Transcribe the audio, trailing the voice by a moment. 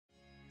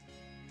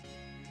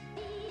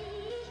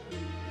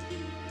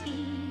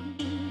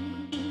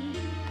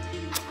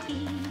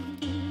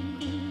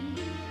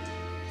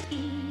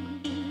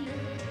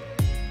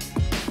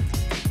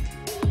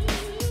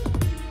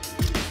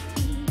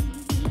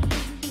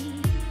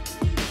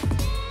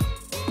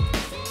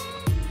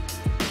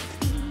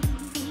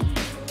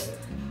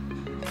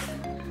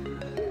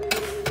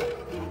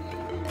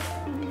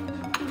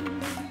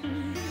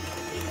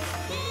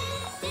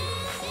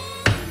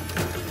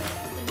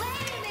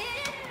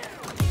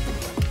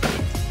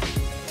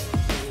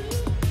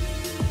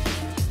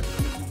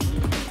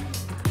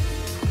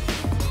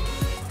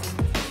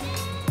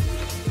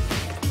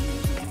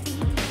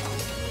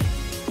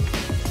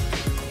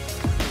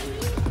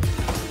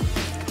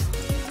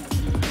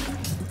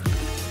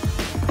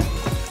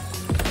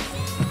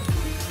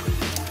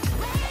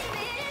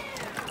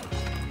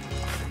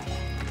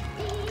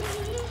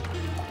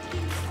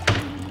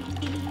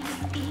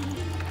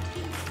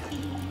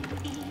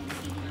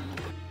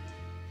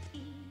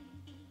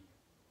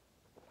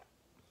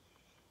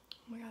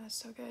is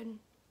so good.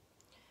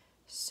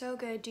 So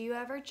good. Do you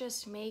ever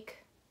just make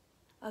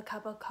a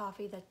cup of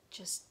coffee that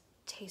just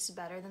tastes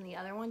better than the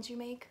other ones you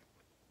make?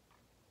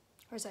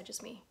 Or is that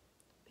just me?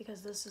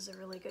 Because this is a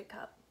really good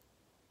cup.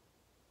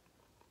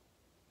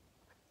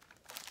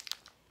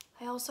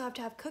 I also have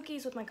to have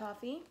cookies with my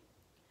coffee.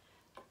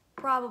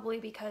 Probably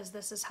because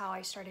this is how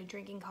I started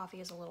drinking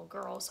coffee as a little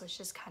girl, so it's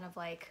just kind of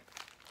like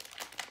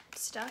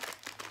stuck.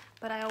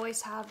 But I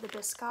always have the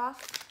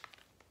Biscoff,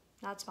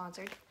 not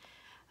sponsored.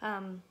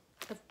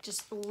 But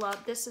just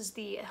love, this is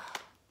the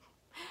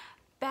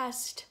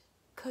best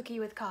cookie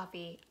with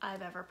coffee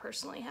I've ever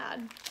personally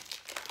had.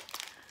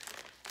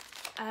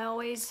 I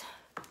always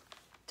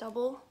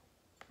double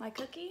my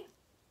cookie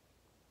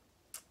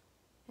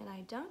and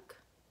I dunk.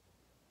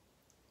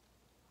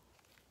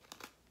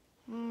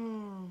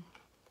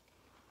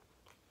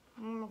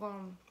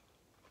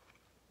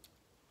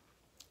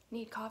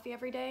 Need coffee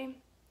every day,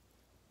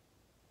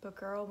 but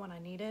girl, when I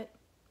need it,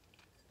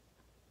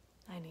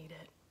 I need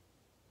it.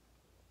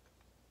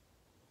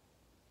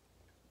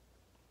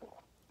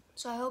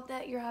 So I hope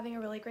that you're having a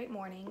really great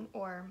morning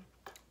or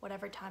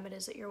whatever time it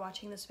is that you're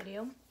watching this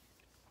video.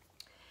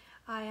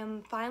 I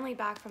am finally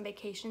back from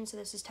vacation, so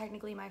this is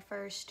technically my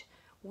first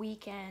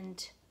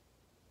weekend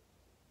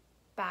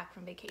back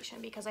from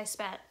vacation because I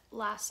spent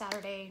last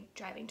Saturday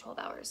driving 12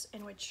 hours,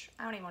 in which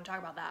I don't even want to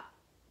talk about that,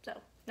 so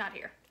not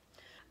here.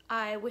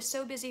 I was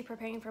so busy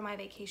preparing for my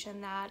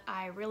vacation that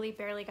I really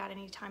barely got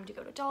any time to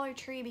go to Dollar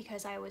Tree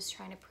because I was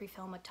trying to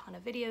pre-film a ton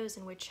of videos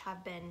in which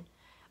I've been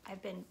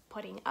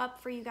putting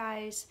up for you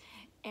guys.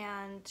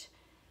 And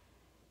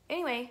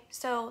anyway,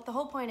 so the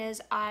whole point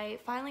is I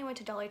finally went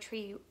to Dollar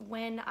Tree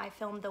when I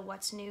filmed the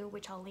what's new,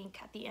 which I'll link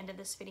at the end of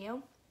this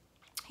video.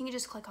 You can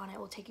just click on it, it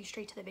will take you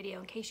straight to the video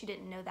in case you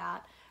didn't know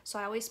that. So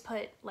I always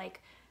put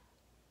like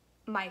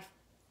my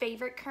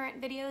favorite current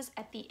videos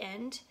at the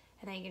end,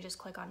 and then you can just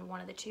click on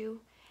one of the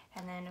two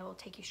and then it will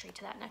take you straight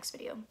to that next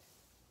video.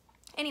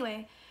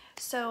 Anyway,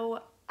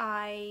 so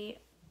I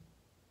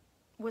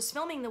was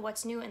filming the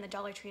what's new in the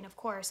Dollar Tree, and of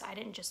course I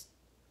didn't just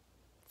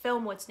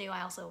film what's new,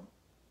 I also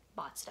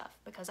bought stuff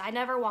because I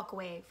never walk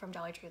away from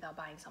Dollar Tree without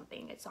buying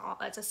something. It's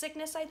a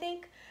sickness, I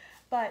think,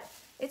 but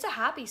it's a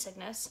happy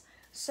sickness.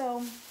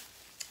 So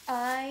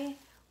I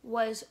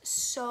was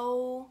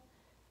so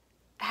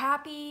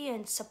happy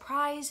and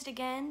surprised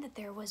again that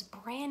there was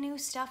brand new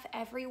stuff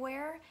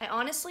everywhere. I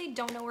honestly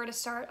don't know where to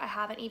start. I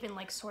haven't even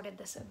like sorted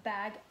this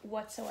bag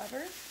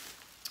whatsoever.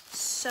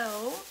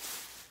 So,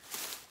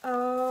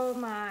 oh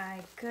my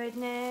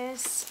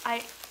goodness.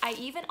 I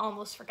even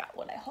almost forgot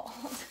what I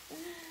hauled.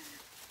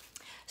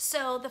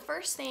 So the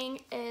first thing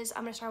is,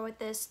 I'm gonna start with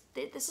this.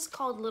 This is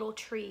called Little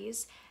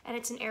Trees, and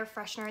it's an air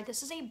freshener.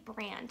 This is a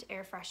brand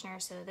air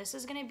freshener, so this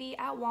is gonna be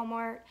at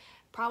Walmart,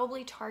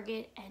 probably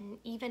Target, and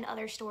even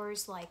other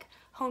stores like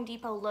Home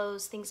Depot,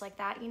 Lowe's, things like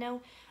that, you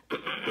know?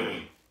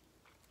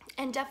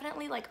 And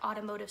definitely like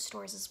automotive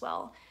stores as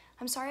well.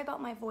 I'm sorry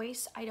about my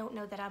voice. I don't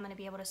know that I'm gonna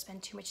be able to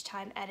spend too much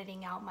time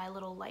editing out my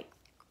little like,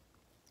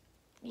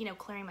 you know,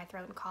 clearing my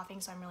throat and coughing,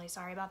 so I'm really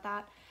sorry about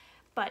that.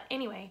 But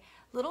anyway,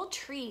 Little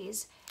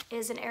Trees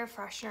is an air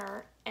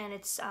freshener, and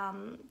it's,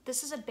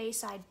 this is a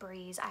Bayside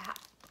Breeze.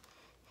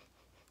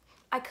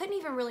 I couldn't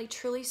even really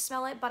truly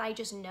smell it, but I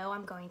just know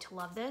I'm going to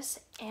love this,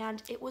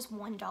 and it was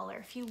 $1.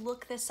 If you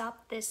look this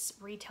up, this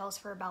retails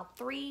for about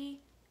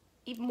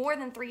more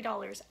than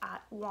 $3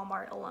 at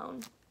Walmart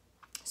alone.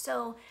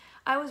 So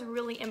I was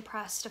really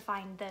impressed to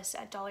find this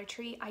at Dollar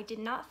Tree. I did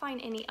not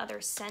find any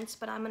other scents,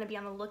 but I'm gonna be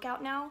on the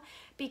lookout now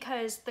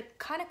because the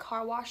kind of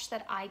car wash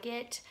that I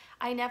get,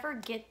 I never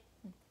get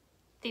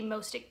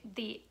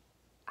the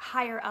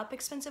higher up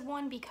expensive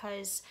one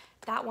because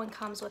that one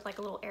comes with like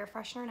a little air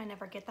freshener and I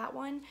never get that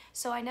one.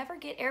 So I never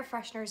get air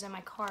fresheners in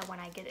my car when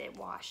I get it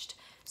washed.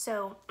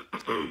 So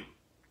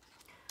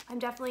I'm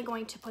definitely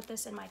going to put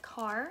this in my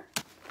car.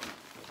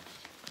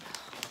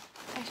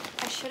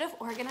 I should have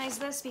organized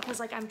this because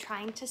like I'm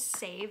trying to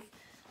save.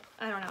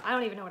 I don't know. I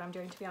don't even know what I'm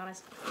doing, to be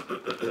honest.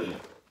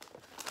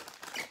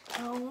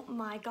 Oh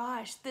my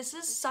gosh, this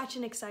is such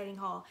an exciting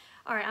haul.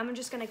 All right, I'm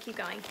just gonna keep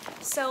going.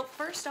 So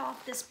first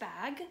off, this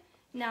bag.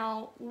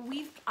 Now,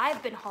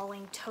 I've been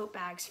hauling tote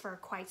bags for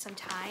quite some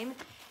time,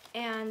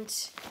 and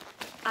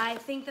I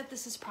think that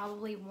this is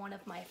probably one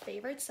of my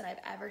favorites that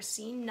I've ever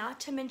seen, not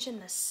to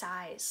mention the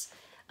size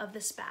of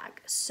this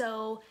bag.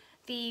 So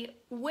the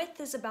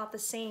width is about the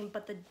same,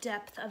 but the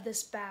depth of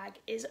this bag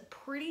is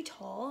pretty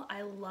tall.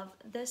 I love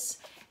this,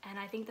 and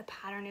I think the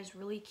pattern is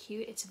really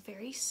cute. It's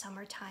very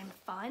summertime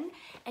fun.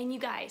 And you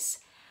guys,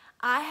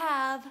 I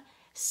have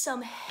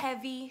some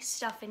heavy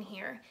stuff in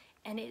here,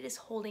 and it is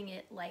holding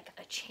it like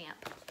a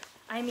champ.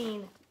 I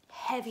mean,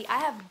 heavy. I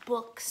have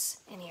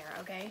books in here,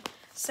 okay?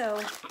 So,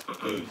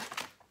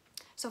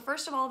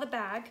 first of all, the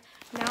bag.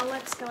 Now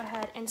let's go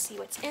ahead and see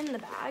what's in the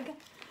bag.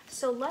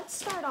 So let's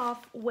start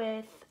off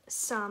with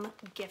some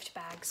gift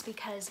bags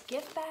because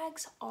gift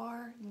bags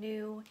are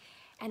new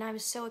and I'm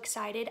so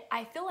excited.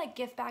 I feel like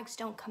gift bags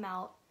don't come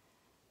out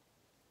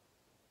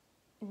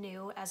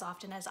new as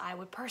often as I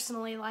would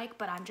personally like,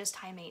 but I'm just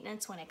high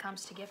maintenance when it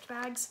comes to gift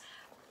bags.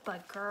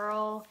 but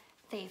girl,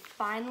 they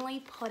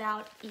finally put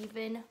out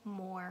even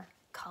more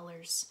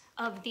colors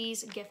of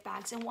these gift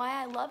bags. And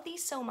why I love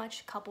these so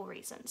much, couple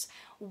reasons.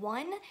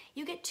 One,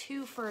 you get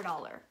 2 for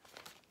 $1.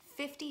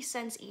 50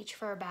 cents each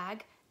for a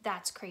bag,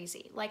 that's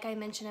crazy. Like I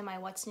mentioned in my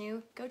What's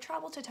New, go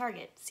travel to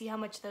Target, see how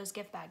much those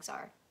gift bags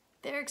are.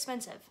 They're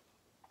expensive.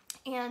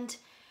 And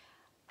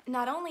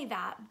not only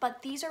that,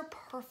 but these are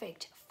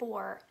perfect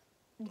for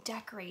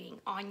decorating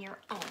on your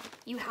own.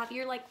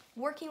 You're like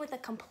working with a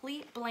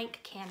complete blank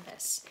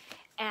canvas,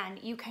 and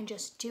you can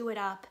just do it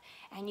up,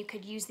 and you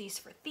could use these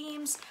for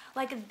themes.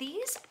 Like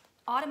these,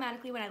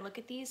 automatically when I look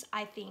at these,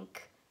 I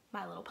think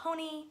My Little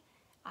Pony,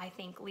 I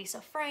think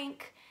Lisa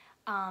Frank,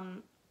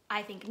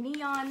 I think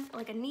neon,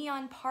 like a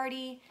neon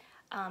party,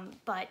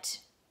 but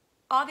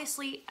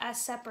obviously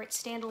as separate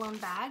standalone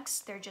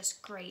bags, they're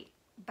just great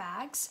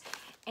bags.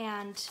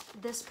 And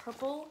this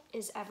purple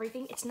is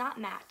everything. It's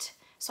not matte,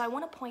 so I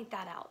want to point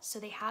that out. So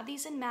they have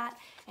these in matte,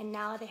 and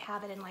now they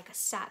have it in like a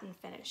satin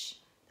finish.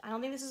 I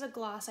don't think this is a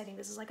gloss, I think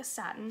this is like a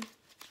satin.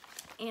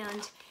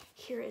 And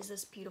here is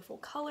this beautiful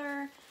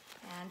color,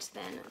 and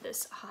then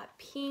this hot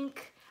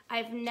pink.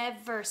 I've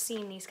never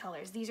seen these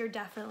colors. These are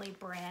definitely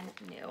brand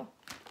new.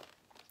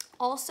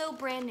 Also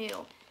brand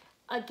new,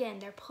 again,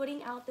 they're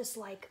putting out this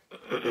like,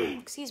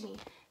 excuse me,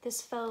 this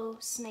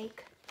faux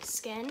snake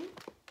skin.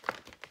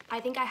 I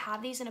think I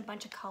have these in a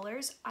bunch of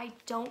colors. I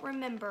don't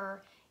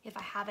remember if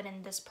I have it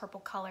in this purple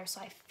color, so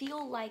I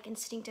feel like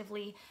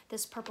instinctively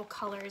this purple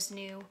color is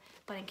new,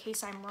 but in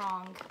case I'm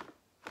wrong,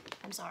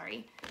 I'm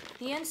sorry.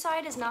 The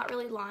inside is not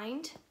really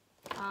lined.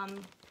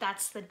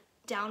 That's the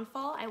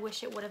downfall. I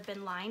wish it would have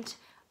been lined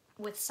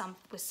with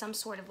some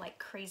sort of like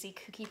crazy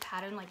kooky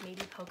pattern, like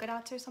maybe polka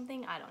dots or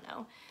something, I don't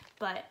know.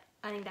 But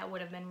I think that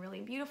would have been really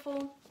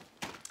beautiful.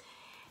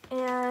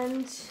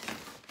 And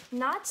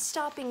not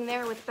stopping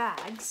there with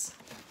bags,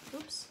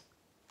 oops,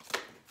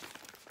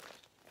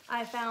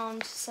 I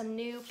found some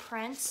new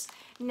prints.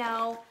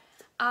 Now,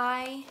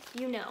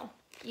 you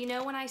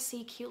know when I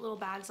see cute little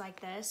bags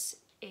like this,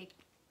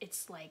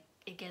 it's like,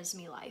 it gives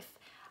me life.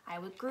 I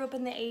grew up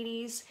in the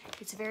 80s.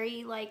 It's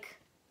very like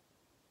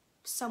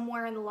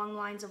somewhere in the long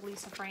lines of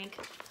Lisa Frank.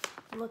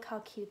 Look how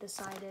cute the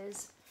side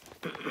is.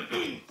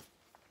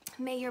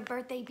 May your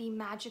birthday be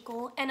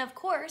magical. And of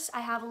course, I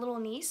have a little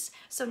niece,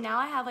 so now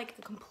I have like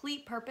a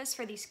complete purpose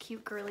for these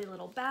cute girly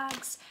little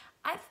bags.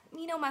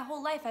 You know, my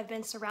whole life I've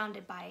been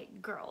surrounded by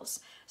girls,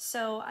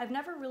 so I've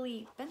never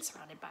really been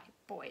surrounded by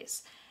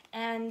boys.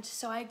 And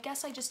so I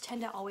guess I just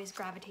tend to always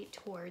gravitate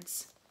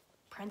towards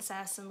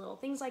princess and little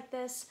things like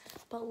this.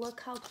 But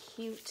look how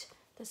cute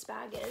this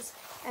bag is.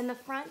 And the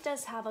front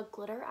does have a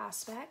glitter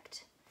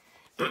aspect.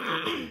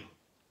 It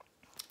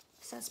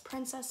says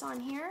princess on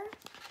here.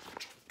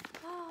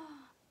 Oh,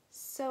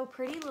 so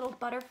pretty, little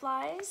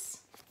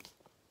butterflies.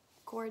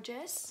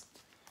 Gorgeous.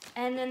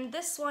 And then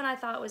this one I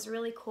thought was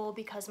really cool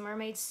because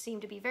mermaids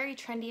seem to be very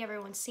trendy.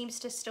 Everyone seems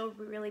to still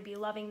really be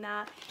loving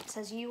that. It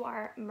says, you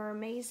are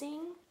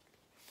mermazing.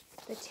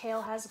 The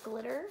tail has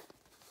glitter.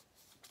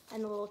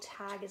 And the little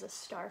tag is a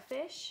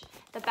starfish.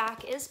 The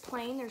back is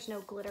plain, there's no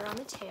glitter on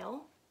the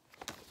tail.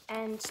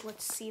 And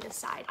let's see the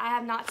side. I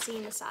have not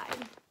seen the side.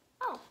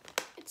 Oh,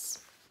 it's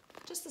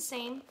just the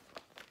same.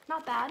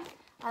 Not bad.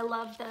 I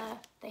love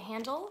the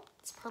handle,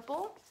 it's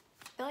purple.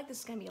 I feel like this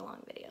is gonna be a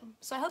long video.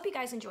 So I hope you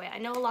guys enjoy it. I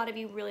know a lot of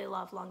you really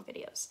love long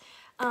videos.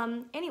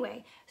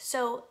 Anyway,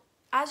 so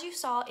as you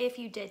saw, if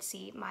you did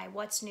see my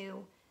What's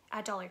New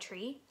at Dollar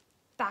Tree,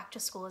 back to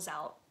school is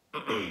out.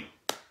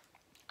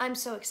 I'm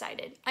so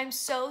excited. I'm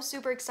so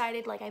super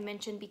excited, like I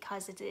mentioned,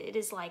 because it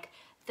is like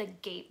the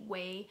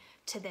gateway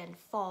to then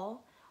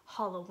fall,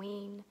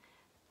 Halloween,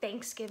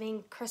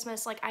 Thanksgiving,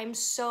 Christmas. Like I'm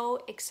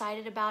so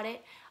excited about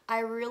it.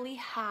 I really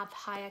have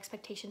high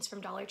expectations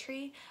from Dollar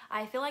Tree.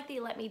 I feel like they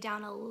let me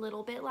down a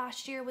little bit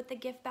last year with the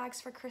gift bags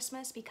for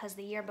Christmas because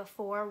the year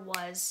before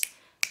was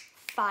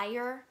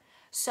fire.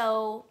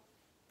 So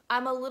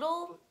I'm a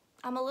little,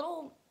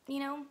 you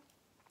know,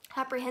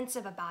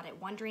 apprehensive about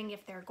it, wondering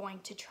if they're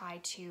going to try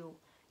to,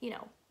 you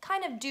know,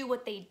 kind of do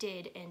what they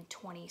did in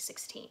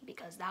 2016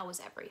 because that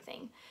was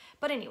everything.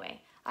 But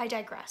anyway, I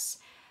digress.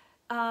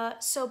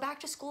 So back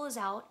to school is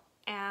out,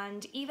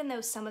 and even though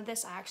some of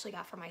this I actually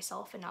got for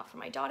myself and not for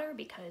my daughter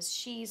because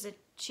she's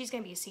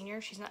gonna be a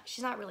senior, she's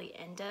not really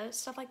into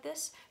stuff like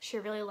this. She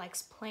really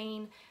likes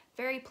plain,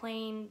 very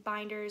plain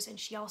binders, and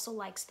she also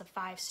likes the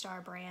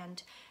 5-star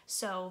brand.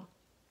 So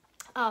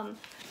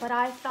but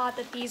I thought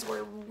that these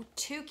were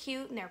too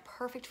cute and they're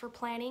perfect for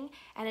planning,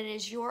 and it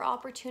is your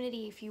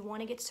opportunity if you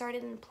want to get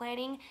started in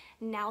planning.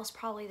 Now's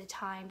probably the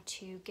time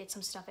to get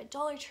some stuff at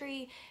Dollar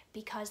Tree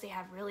because they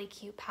have really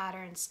cute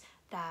patterns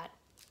that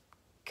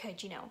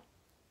could, you know,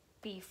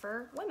 be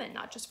for women,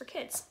 not just for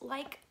kids,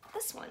 like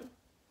this one.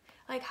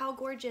 Like how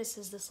gorgeous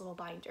is this little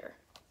binder?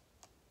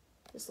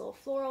 This little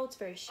floral, it's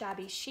very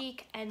shabby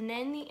chic, and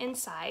then the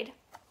inside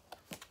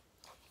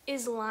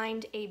is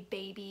lined a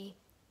baby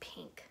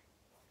pink.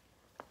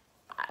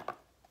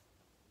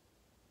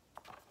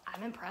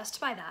 I'm impressed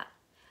by that.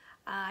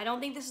 I don't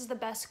think this is the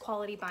best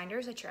quality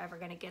binders that you're ever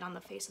gonna get on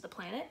the face of the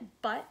planet,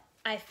 but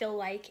I feel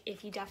like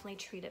if you definitely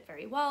treat it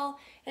very well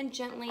and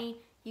gently,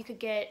 you could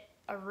get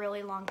a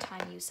really long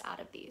time use out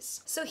of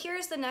these. So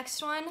here's the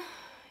next one.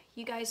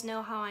 You guys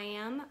know how I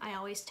am. I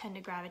always tend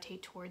to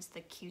gravitate towards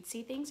the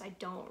cutesy things. I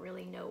don't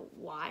really know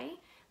why,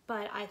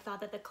 but I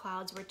thought that the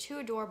clouds were too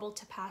adorable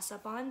to pass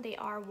up on. They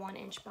are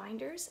 1-inch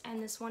binders,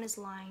 and this one is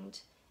lined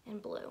in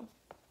blue.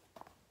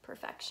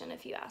 Perfection,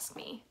 if you ask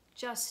me.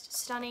 Just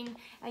stunning,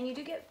 and you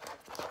do get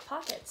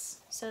pockets,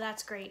 so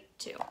that's great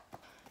too.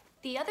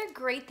 The other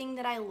great thing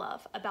that I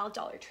love about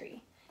Dollar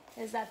Tree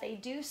is that they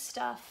do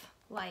stuff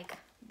like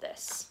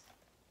this.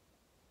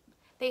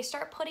 They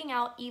start putting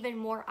out even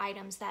more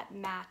items that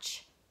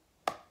match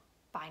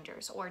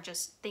binders or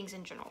just things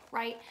in general,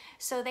 right?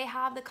 So they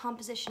have the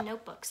composition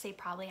notebooks. They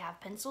probably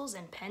have pencils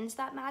and pens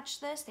that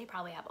match this. They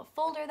probably have a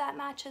folder that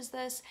matches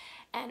this.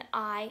 And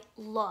I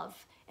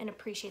love and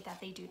appreciate that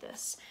they do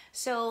this.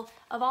 So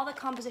of all the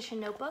composition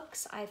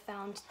notebooks, I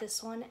found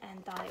this one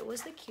and thought it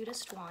was the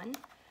cutest one.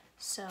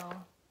 So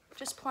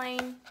just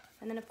plain,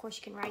 and then of course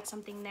you can write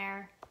something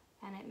there,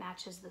 and it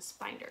matches this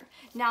binder.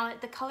 Now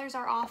the colors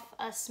are off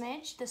a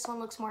smidge. This one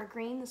looks more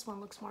green, this one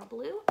looks more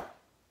blue,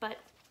 but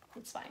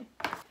it's fine.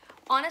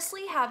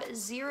 Honestly, have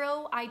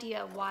zero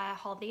idea why I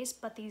hauled these,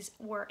 but these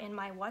were in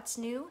my What's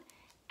New,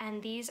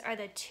 and these are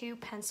the 2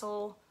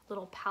 pencil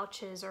little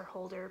pouches or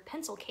holder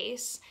pencil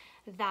case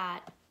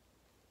that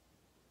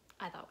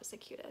I thought was the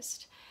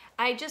cutest.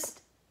 I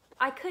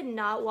could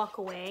not walk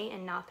away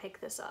and not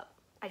pick this up.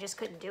 I just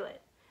couldn't do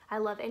it. I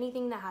love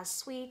anything that has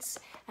sweets,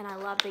 and I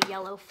love the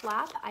yellow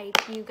flap.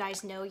 You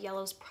guys know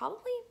yellow's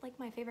probably like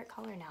my favorite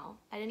color now.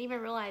 I didn't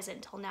even realize it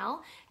until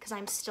now because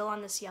I'm still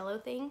on this yellow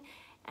thing,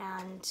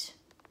 and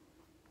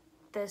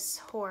this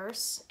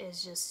horse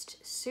is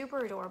just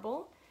super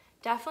adorable.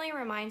 Definitely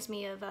reminds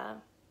me of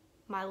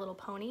My Little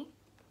Pony,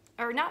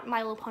 or not My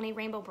Little Pony,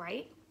 Rainbow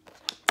Bright.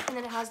 And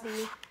then it has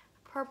the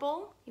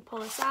purple. You pull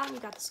this out and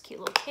you got this cute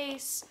little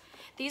case.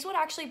 These would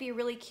actually be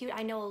really cute.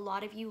 I know a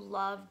lot of you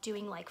love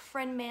doing like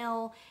friend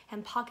mail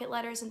and pocket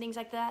letters and things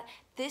like that.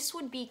 This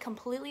would be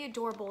completely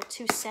adorable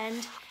to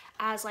send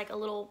as like a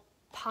little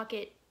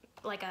pocket,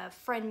 like a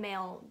friend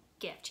mail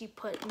gift. You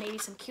put maybe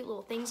some cute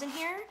little things in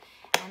here,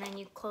 and then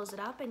you close it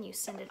up and you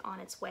send it on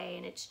its way.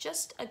 And it's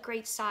just a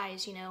great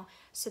size, you know,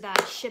 so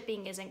that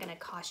shipping isn't gonna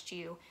cost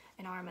you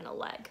an arm and a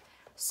leg.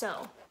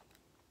 So,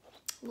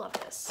 love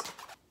this.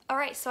 All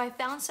right, so I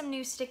found some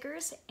new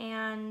stickers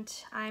and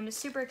I'm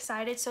super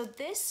excited. So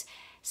this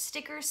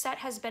sticker set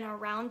has been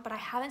around, but I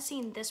haven't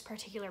seen this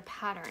particular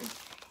pattern.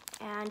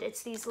 And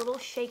it's these little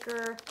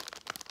shaker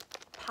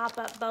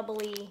pop-up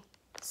bubbly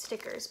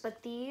stickers,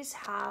 but these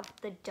have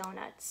the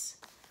donuts.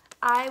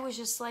 I was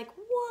just like,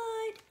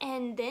 what?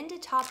 And then to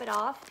top it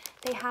off,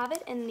 they have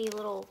it in the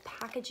little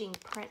packaging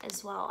print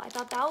as well. I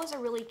thought that was a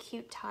really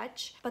cute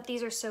touch, but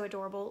these are so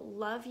adorable.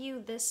 Love you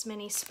this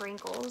many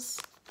sprinkles.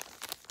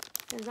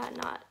 Is that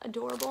not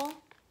adorable?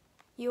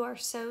 You are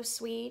so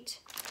sweet.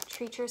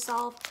 Treat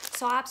yourself.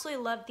 So I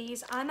absolutely love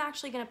these. I'm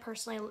actually gonna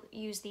personally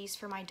use these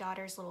for my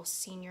daughter's little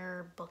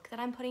senior book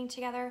that I'm putting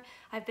together.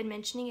 I've been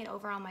mentioning it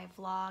over on my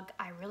vlog.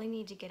 I really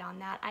need to get on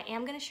that. I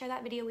am gonna share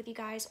that video with you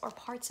guys, or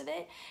parts of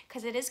it,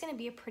 because it is gonna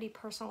be a pretty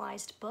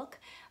personalized book,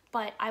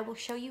 but I will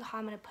show you how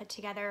I'm gonna put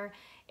together.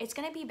 It's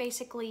gonna be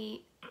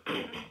basically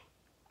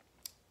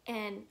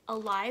a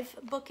live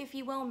book, if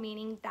you will,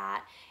 meaning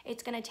that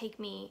it's gonna take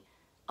me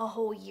a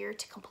whole year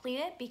to complete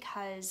it,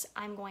 because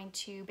I'm going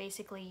to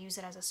basically use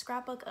it as a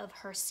scrapbook of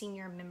her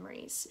senior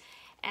memories.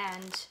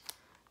 And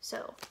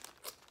so,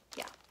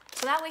 yeah.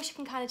 So that way she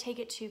can kind of take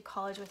it to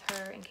college with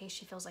her in case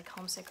she feels like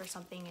homesick or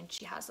something and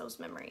she has those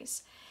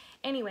memories.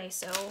 Anyway,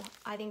 so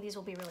I think these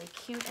will be really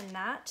cute in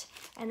that.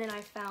 And then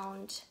I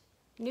found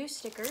new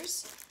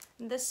stickers.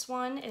 This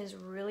one is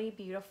really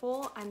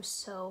beautiful. I'm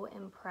so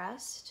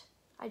impressed.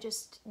 I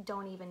just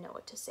don't even know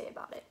what to say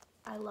about it.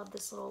 I love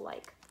this little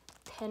like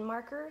pen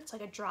marker. It's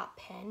like a drop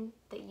pen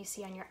that you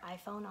see on your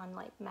iPhone on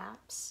like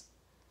maps.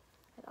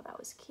 I thought that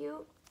was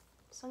cute.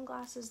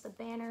 Sunglasses, the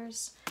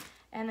banners.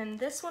 And then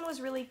this one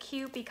was really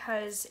cute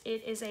because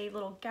it is a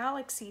little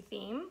galaxy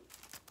theme.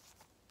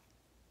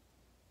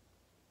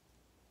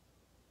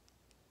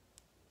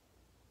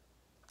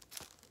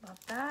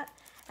 Love that.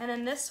 And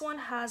then this one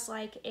has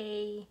like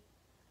a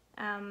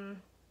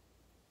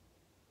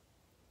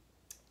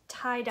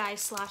tie-dye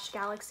 /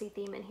 galaxy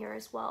theme in here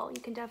as well.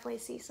 You can definitely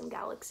see some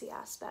galaxy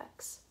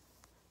aspects.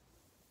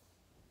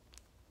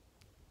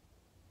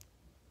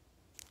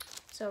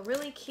 So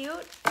really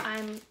cute.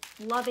 I'm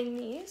loving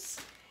these.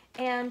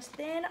 And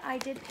then I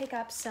did pick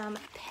up some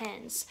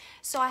pens.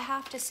 So I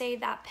have to say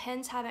that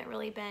pens haven't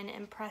really been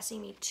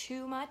impressing me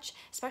too much,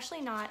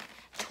 especially not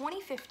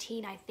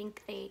 2015. I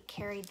think they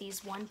carried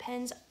these one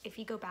pens. If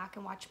you go back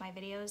and watch my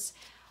videos,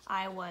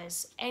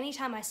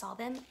 anytime I saw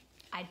them,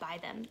 I'd buy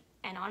them.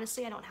 And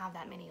honestly, I don't have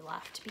that many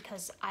left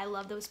because I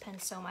love those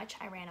pens so much,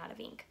 I ran out of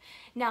ink.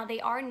 Now, they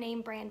are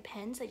name brand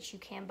pens that you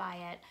can buy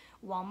at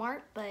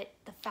Walmart, but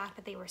the fact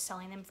that they were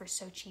selling them for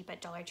so cheap at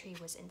Dollar Tree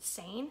was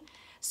insane.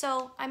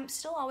 So I'm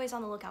still always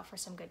on the lookout for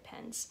some good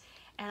pens.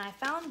 And I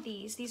found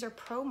these. These are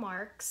Pro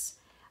Marks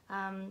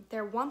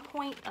They're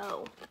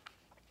 1.0.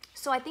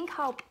 So I think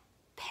how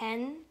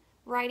pen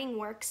writing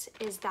works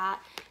is that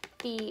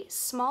the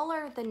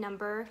smaller the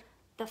number,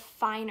 the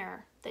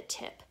finer the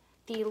tip.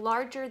 The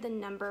larger the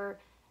number,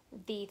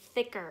 the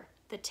thicker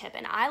the tip.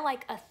 And I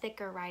like a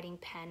thicker writing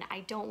pen.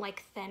 I don't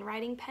like thin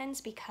writing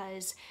pens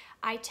because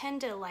I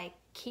tend to like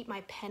keep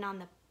my pen on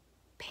the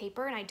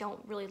paper and I don't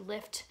really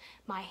lift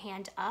my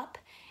hand up.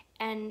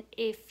 And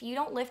if you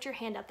don't lift your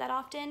hand up that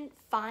often,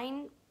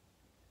 fine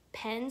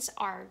pens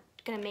are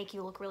gonna make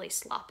you look really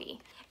sloppy.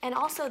 And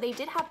also they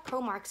did have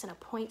Pro Marks in a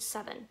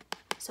 0.7.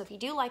 So if you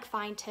do like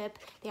fine tip,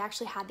 they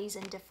actually had these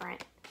in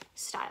different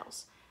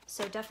styles.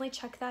 So definitely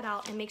check that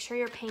out and make sure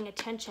you're paying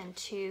attention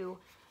to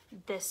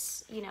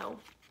this, you know,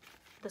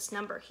 this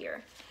number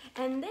here.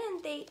 And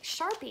then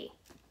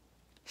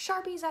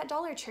Sharpies at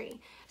Dollar Tree.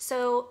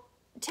 So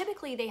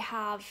typically they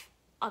have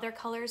other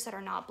colors that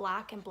are not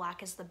black, and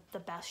black is the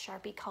best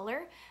Sharpie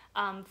color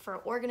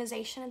for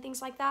organization and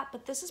things like that.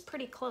 But this is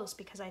pretty close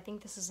because I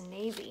think this is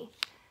navy.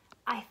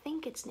 I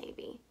think it's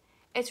navy.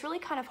 It's really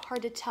kind of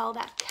hard to tell.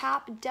 That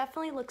cap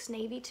definitely looks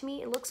navy to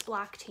me. It looks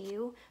black to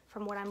you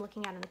from what I'm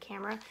looking at in the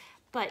camera,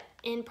 but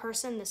in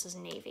person, this is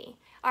navy.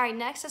 All right,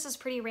 next, this is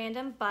pretty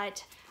random,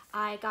 but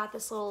I got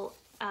this little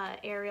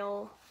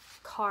Ariel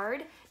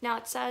card. Now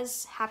it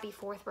says happy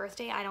 4th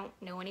birthday. I don't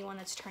know anyone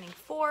that's turning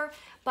 4,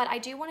 but I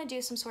do want to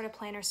do some sort of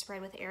planner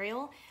spread with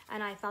Ariel,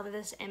 and I thought of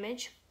this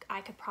image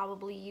I could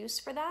probably use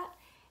for that,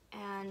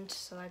 and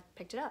so I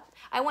picked it up.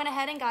 I went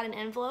ahead and got an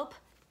envelope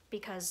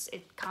because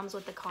it comes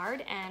with the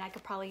card, and I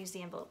could probably use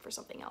the envelope for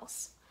something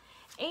else.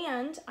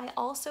 And I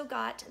also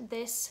got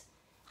this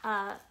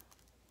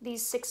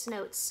these 6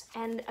 notes,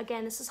 and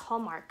again, this is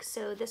Hallmark,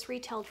 so this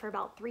retailed for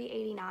about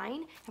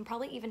 $3.89 and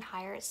probably even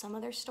higher at some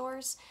other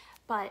stores.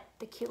 But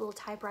the cute little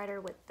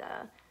typewriter with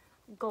the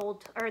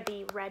gold or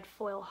the red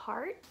foil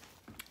heart.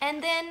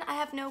 And then I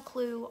have no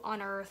clue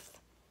on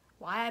earth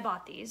why I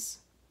bought these,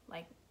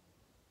 like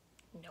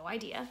no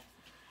idea.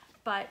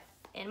 But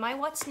in my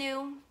what's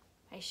new,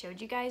 I showed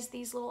you guys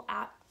these little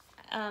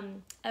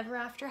Ever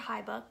After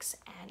High books,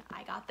 and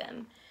I got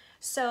them.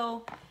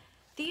 So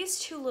these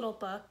 2 little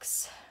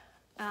books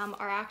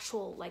are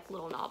actual like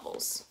little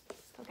novels.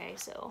 Okay,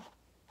 so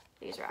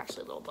these are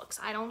actually little books.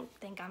 I don't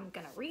think I'm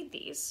gonna read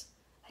these.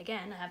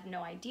 Again, I have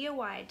no idea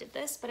why I did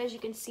this, but as you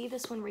can see,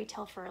 this one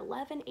retailed for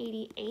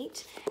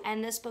 $11.88,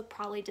 and this book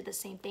probably did the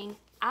same thing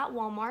at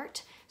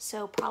Walmart.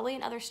 So probably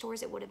in other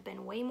stores, it would have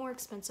been way more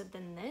expensive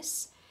than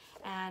this.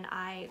 And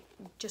I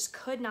just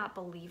could not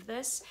believe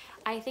this.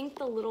 I think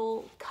the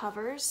little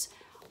covers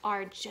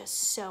are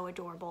just so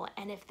adorable.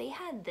 And if they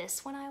had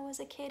this when I was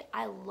a kid,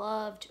 I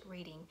loved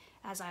reading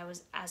as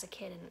a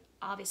kid, and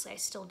obviously I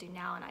still do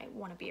now, and I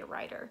want to be a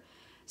writer.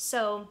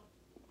 So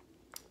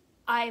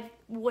I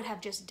would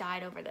have just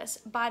died over this.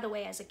 By the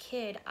way, as a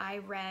kid, I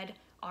read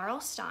R.L.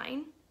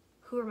 Stine.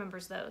 Who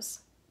remembers those?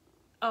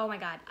 Oh my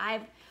God,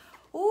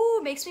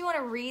 ooh, makes me want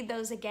to read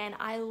those again.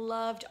 I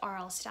loved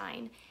R.L.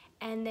 Stine.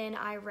 And then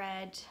I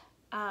read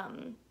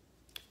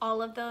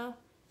all of the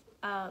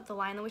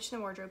Lion, the Witch, and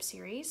the Wardrobe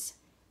series,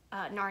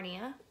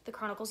 Narnia, the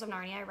Chronicles of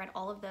Narnia. I read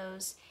all of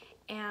those.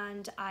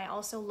 And I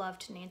also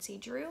loved Nancy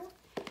Drew.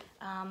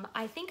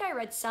 I think I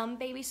read some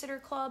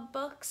Babysitter Club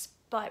books,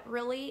 but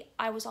really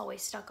I was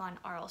always stuck on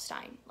R.L.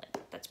 Stine.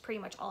 Like, that's pretty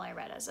much all I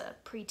read as a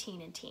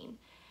preteen and teen.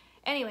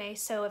 Anyway,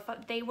 so if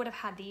they would have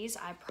had these,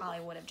 I probably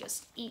would have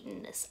just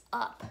eaten this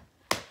up.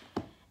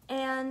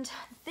 And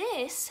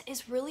this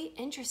is really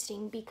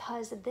interesting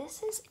because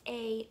this is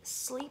a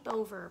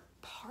sleepover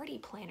party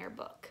planner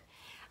book.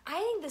 I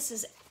think this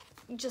is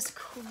just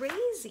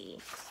crazy.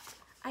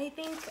 I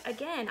think,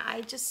 again,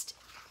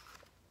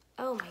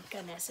 oh my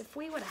goodness, if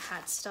we would have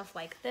had stuff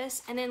like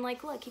this, and then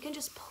like, look, you can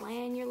just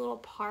plan your little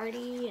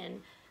party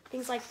and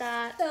things like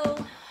that.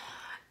 So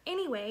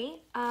anyway,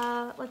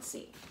 let's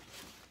see.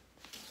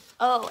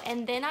 Oh,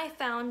 and then I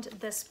found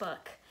this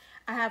book.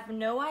 I have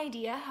no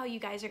idea how you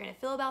guys are gonna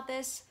feel about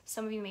this.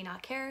 Some of you may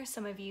not care.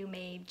 Some of you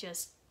may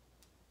just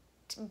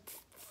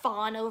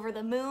fawn over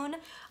the moon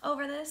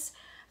over this.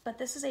 But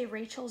this is a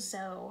Rachel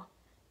Zoe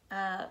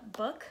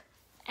book,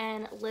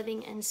 and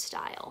Living in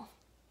Style.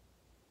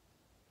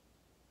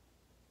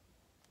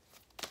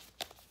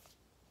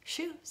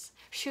 Shoes.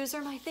 Shoes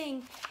are my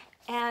thing.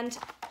 And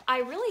I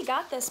really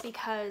got this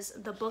because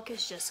the book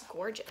is just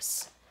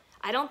gorgeous.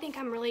 I don't think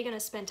I'm really gonna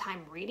spend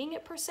time reading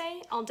it per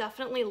se. I'll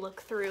definitely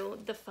look through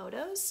the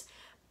photos,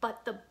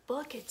 but the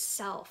book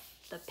itself,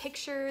 the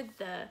picture,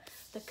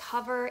 the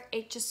cover,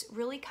 it just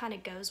really kind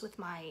of goes with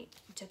my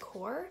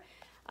decor.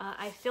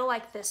 I feel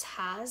like this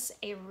has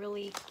a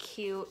really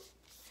cute,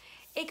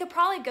 it could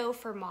probably go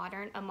for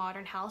a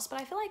modern house, but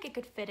I feel like it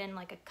could fit in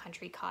like a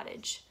country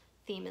cottage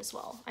theme as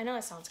well. I know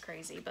that sounds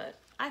crazy, but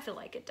I feel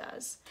like it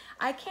does.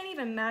 I can't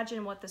even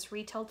imagine what this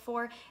retailed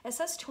for. It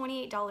says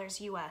 $28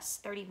 US,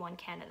 31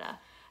 Canada.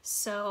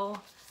 So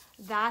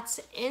that's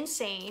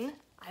insane.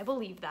 I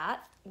believe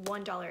that.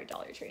 $1 at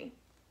Dollar Tree.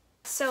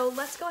 So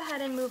let's go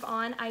ahead and move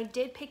on. I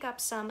did pick up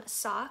some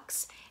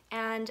socks,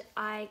 and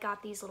I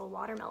got these little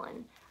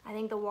watermelon I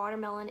think the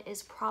watermelon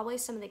is probably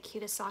some of the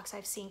cutest socks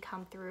I've seen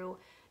come through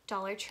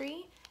Dollar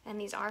Tree, and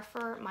these are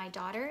for my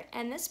daughter.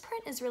 And this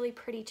print is really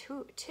pretty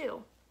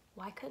too.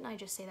 Why couldn't I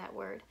just say that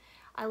word?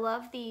 I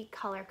love the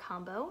color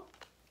combo.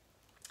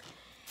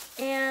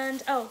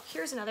 And oh,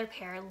 here's another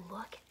pair.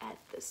 Look at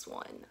this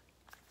one.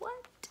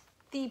 What?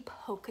 The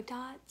polka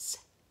dots,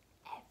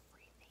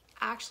 everything.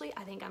 Actually,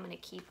 I think I'm gonna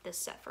keep this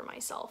set for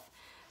myself.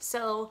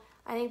 So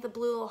I think the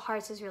blue little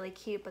hearts is really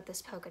cute, but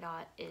this polka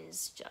dot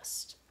is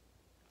just,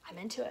 I'm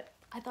into it.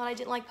 I thought I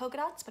didn't like polka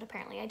dots, but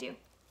apparently I do.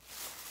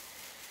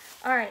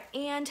 All right,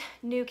 and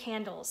new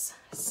candles.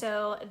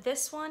 So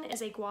this one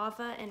is a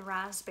guava and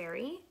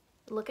raspberry.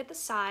 Look at the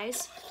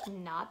size,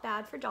 not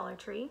bad for Dollar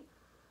Tree.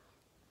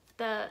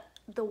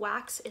 The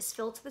wax is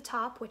filled to the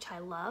top, which I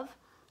love.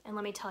 And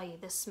let me tell you,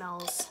 this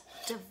smells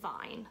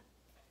divine.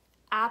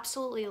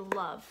 Absolutely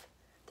love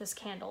this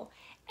candle.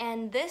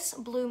 And this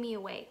blew me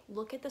away.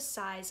 Look at the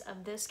size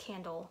of this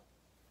candle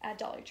at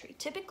Dollar Tree.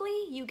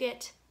 Typically you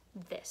get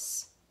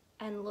this,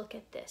 and look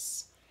at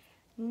this.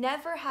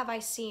 Never have I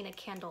seen a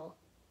candle,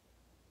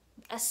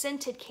 a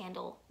scented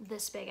candle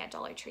this big at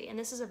Dollar Tree. And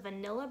this is a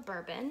vanilla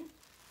bourbon.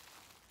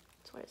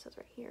 That's what it says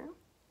right here.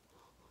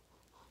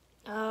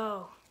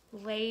 Oh,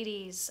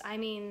 ladies, I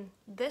mean,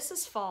 this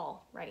is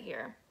fall right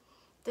here.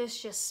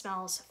 This just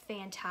smells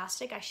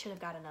fantastic. I should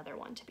have got another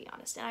one, to be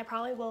honest, and I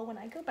probably will when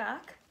I go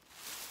back.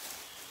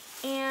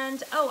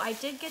 And oh, I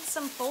did get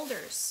some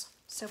folders.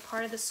 So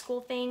part of the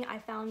school thing, I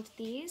found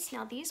these.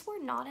 Now these were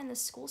not in the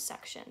school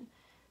section.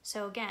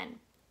 So again,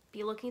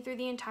 be looking through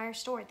the entire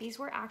store. These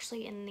were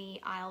actually in the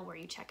aisle where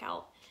you check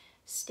out.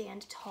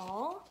 Stand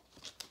tall,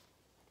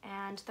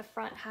 and the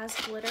front has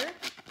glitter.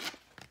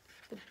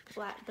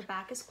 The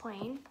back is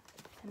plain,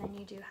 and then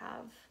you do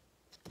have,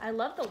 I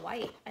love the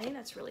white. I think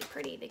that's really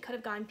pretty. They could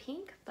have gone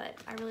pink, but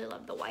I really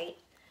love the white.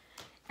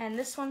 And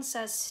this one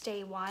says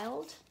Stay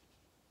Wild.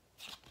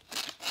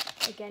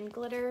 Again,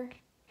 glitter.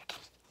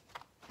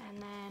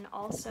 And then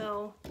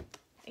also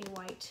a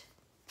white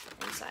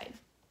inside.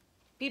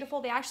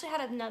 Beautiful. They actually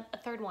had a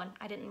third one.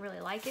 I didn't really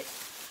like it.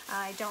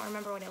 I don't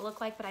remember what it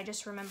looked like, but I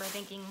just remember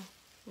thinking,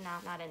 nah,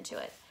 not into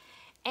it.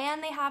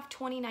 And they have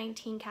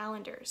 2019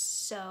 calendars.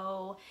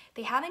 So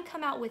they haven't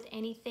come out with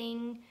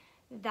anything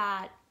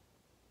that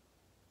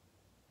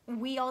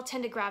we all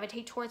tend to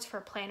gravitate towards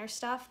for planner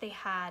stuff. They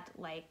had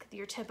like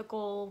your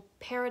typical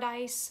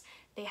paradise.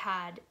 They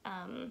had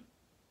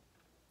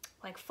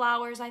like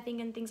flowers, I think,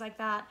 and things like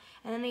that.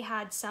 And then they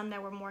had some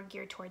that were more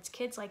geared towards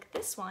kids, like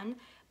this one,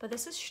 but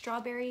this is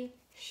strawberry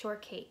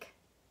shortcake.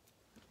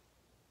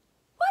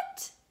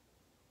 What?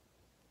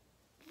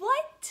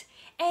 What?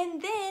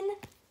 And then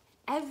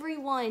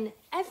everyone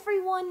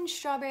in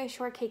strawberry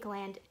shortcake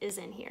land is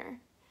in here.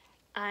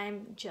 I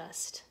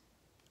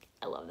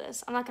love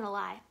this. I'm not gonna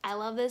lie. I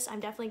love this. I'm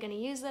definitely gonna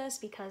use this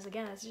because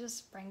again, it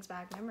just brings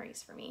back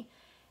memories for me.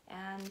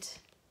 And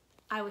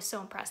I was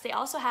so impressed. They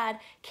also had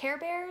Care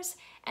Bears,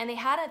 and they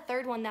had a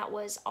third one that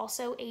was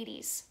also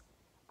 80s.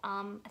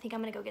 I think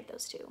I'm gonna go get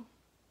those too.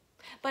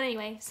 But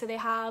anyway, so they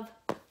have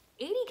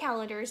 80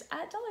 calendars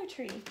at Dollar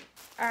Tree.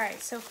 All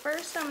right, so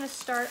first I'm gonna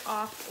start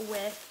off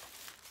with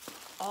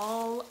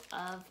all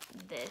of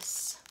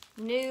this.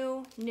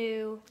 New.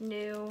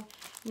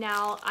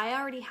 Now, I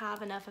already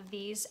have enough of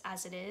these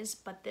as it is,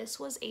 but this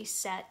was a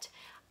set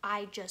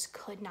I just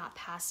could not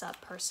pass up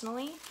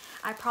personally.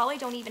 I probably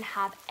don't even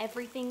have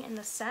everything in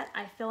the set.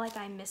 I feel like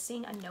I'm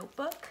missing a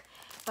notebook,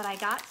 but I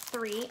got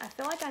 3. I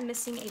feel like I'm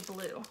missing a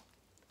blue.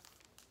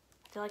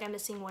 I feel like I'm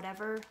missing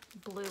whatever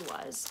blue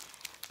was.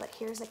 But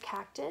here's a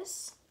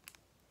cactus,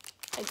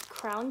 a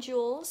crown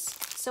jewels.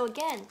 So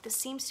again, this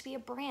seems to be a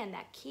brand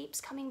that keeps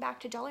coming back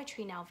to Dollar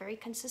Tree now very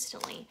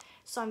consistently.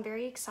 So I'm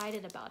very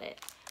excited about it.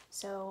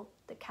 So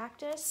the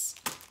cactus,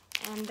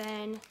 and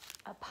then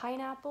a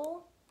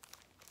pineapple,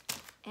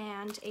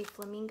 and a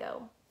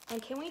flamingo.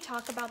 And can we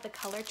talk about the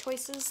color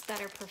choices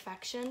that are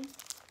perfection?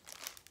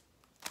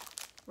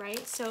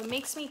 Right? So it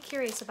makes me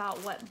curious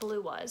about what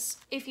blue was.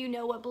 If you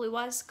know what blue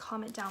was,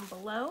 comment down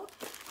below.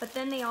 But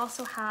then they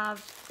also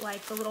have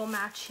like the little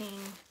matching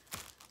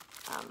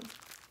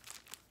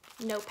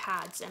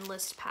notepads and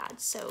list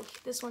pads. So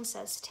this one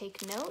says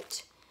take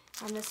note,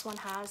 and this one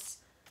has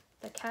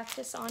the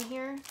cactus on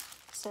here.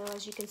 So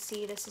as you can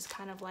see, this is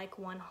kind of like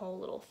one whole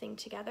little thing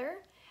together.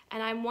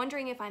 And I'm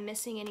wondering if I'm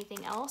missing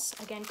anything else.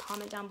 Again,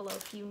 comment down below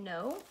if you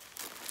know.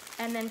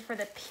 And then for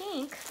the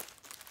pink,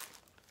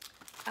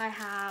 I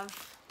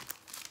have,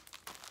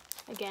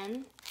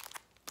 again,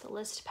 the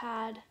list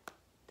pad,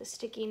 the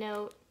sticky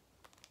note,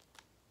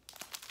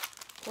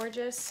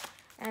 gorgeous.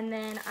 And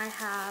then I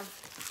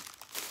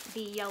have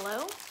the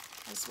yellow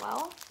as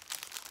well.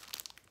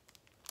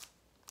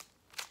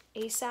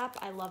 ASAP,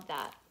 I love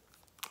that.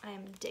 I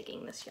am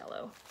digging this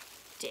yellow,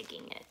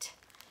 digging it.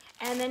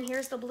 And then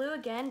here's the blue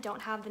again,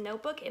 don't have the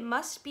notebook. It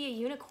must be a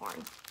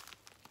unicorn.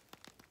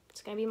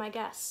 It's gonna be my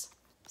guess.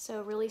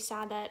 So really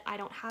sad that I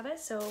don't have it,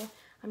 so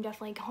I'm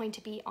definitely going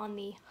to be on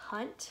the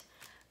hunt,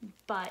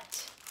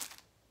 but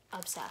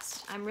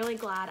obsessed. I'm really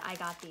glad I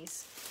got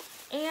these.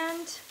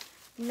 And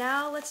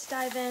Now let's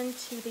dive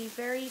into the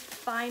very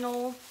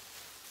final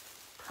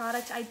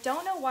product. I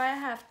don't know why I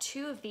have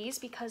two of these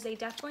because they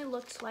definitely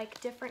looked like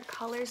different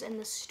colors in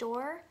the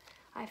store.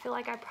 I feel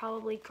like I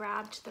probably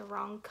grabbed the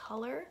wrong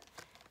color,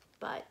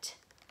 but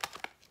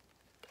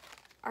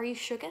are you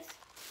shooketh?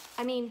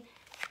 I mean,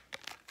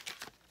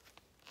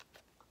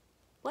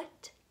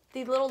 what?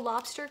 The little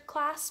lobster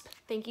clasp.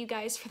 Thank you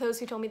guys for those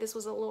who told me this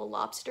was a little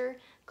lobster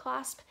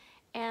clasp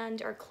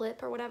or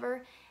clip or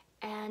whatever.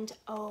 And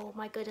oh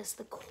my goodness,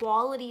 the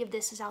quality of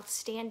this is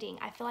outstanding.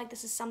 I feel like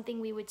this is something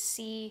we would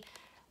see,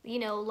 you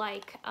know,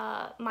 like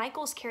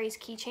Michaels carries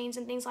keychains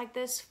and things like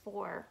this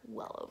for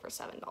well over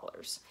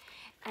 $7.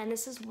 And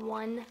this is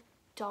 $1.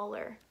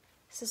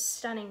 This is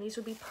stunning. These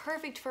would be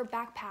perfect for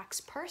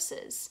backpacks,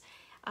 purses.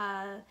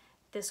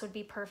 This would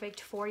be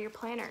perfect for your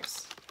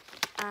planners.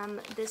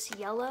 This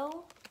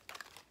yellow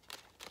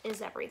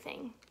is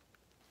everything.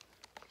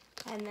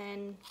 And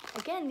then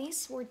again,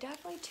 these were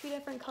definitely two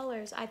different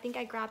colors. I think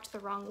I grabbed the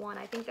wrong one.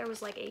 I think there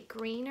was like a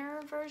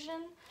greener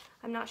version.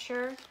 I'm not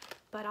sure,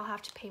 but I'll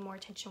have to pay more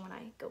attention when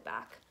I go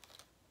back.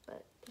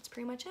 But that's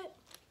pretty much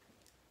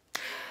it.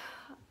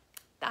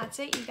 That's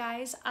it, you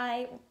guys.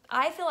 I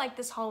feel like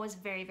this haul was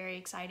very, very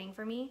exciting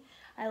for me.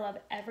 I love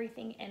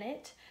everything in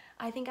it.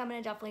 I think I'm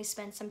gonna definitely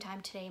spend some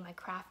time today in my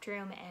craft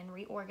room and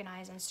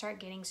reorganize and start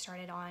getting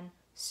started on,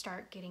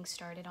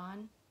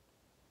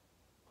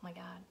 oh my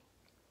God.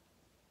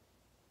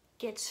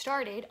 Get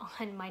started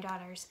on my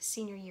daughter's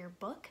senior year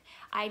book.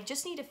 I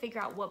just need to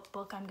figure out what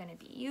book I'm gonna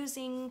be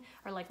using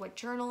or like what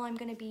journal I'm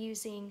gonna be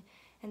using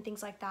and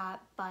things like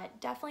that.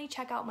 But definitely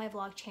check out my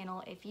vlog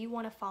channel if you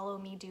wanna follow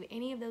me do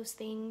any of those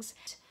things.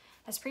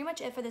 That's pretty much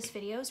it for this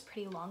video. It's a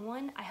pretty long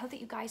one. I hope that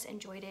you guys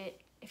enjoyed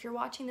it. If you're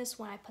watching this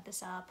when I put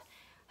this up,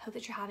 I hope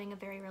that you're having a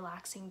very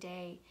relaxing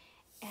day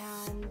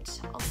and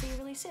I'll see you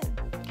really soon,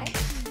 okay?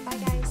 Bye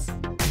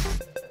guys.